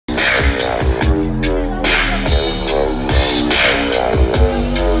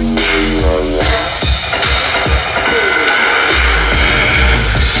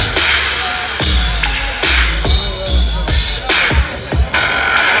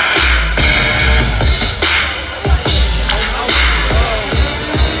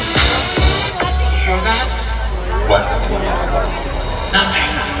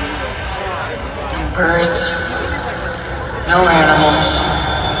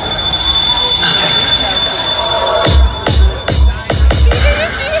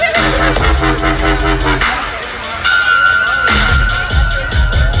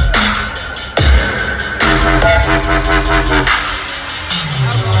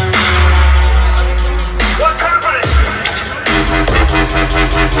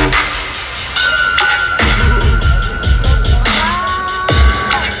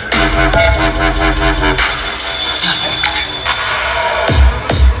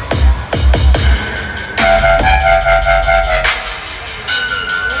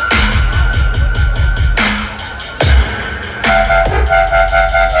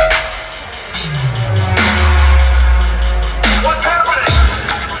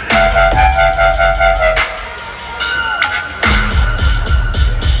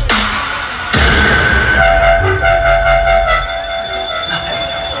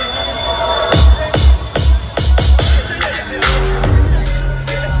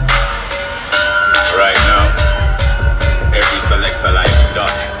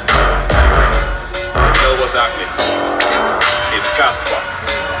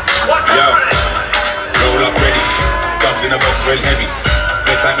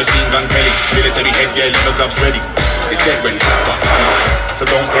machine gun Kelly. Military headgear, leather gloves ready. It's dead when Caspa turn up. So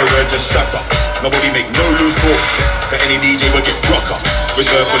don't say a word, just shut up. Nobody make no loose talk, cause any DJ will get rock up. We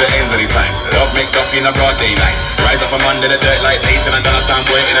swerve for the ends anytime. Love make up in a broad daylight. Rise up from under the dirt like Satan and done a sound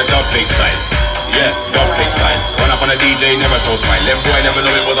boy in a dub plate style. Yeah, dub plate style. Run up on a DJ, never show smile. Them boy never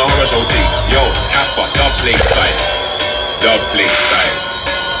know it was a horror show team. Yo, Caspa, dub plate style. Dub plate style.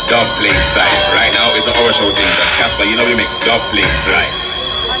 Dub plate style. Right now it's a horror show team, but Caspa, you know he makes dub plates fly.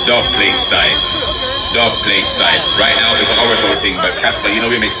 Dub plate style. Dub plate style. Right now it's a horror show thing, but Caspa, you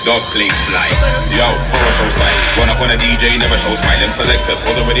know he makes dub plates fly. Yo, horror show style. Run up on a DJ, never show smile. Them selectors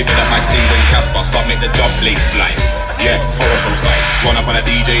wasn't ready for that mad thing when Caspa start make the dub plates fly. Yeah, horror show style. Run up on a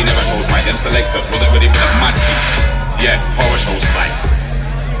DJ, never show smile. Them selectors wasn't ready for that mad thing. Yeah, horror show style.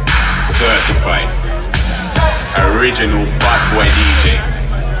 Certified. Original bad boy DJ.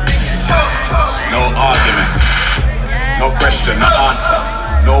 No argument. No question, no answer.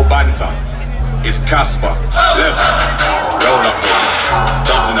 No banter. It's Caspa, left, roll up, baby.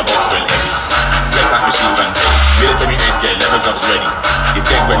 Dubs in the box, well heavy. Flex like machine gun, military headgear, leather gloves ready. You're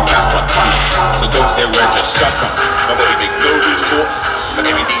dead when Caspa turn up. So don't say a word, just shut up. Nobody make no loose talk, but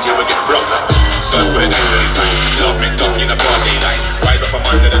every DJ will get broke up. Search for the ends anytime. Love make up in a broad daylight. Rise up from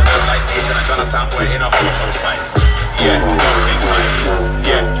under the dirt like Satan and done a sound boy in a horror show style. Yeah, dub plate style.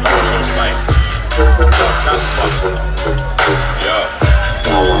 Yeah, horror show style. Caspa. Yeah.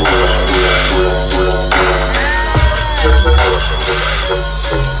 Horror show style. Horror show style.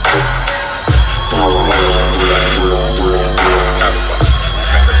 Horror show style. Caspa,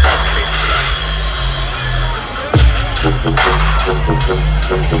 make a dub plate fly.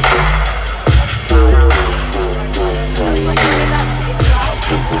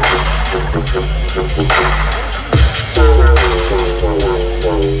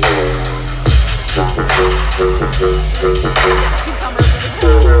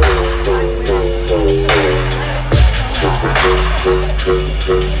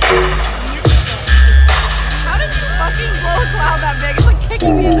 How did you fucking blow a cloud that big? It's like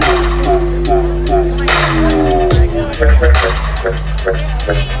kicking me in the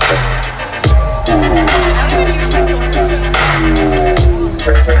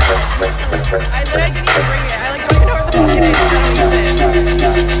I didn't even bring it. I like don't even know where the fucking is.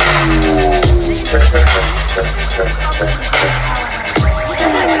 I don't use it.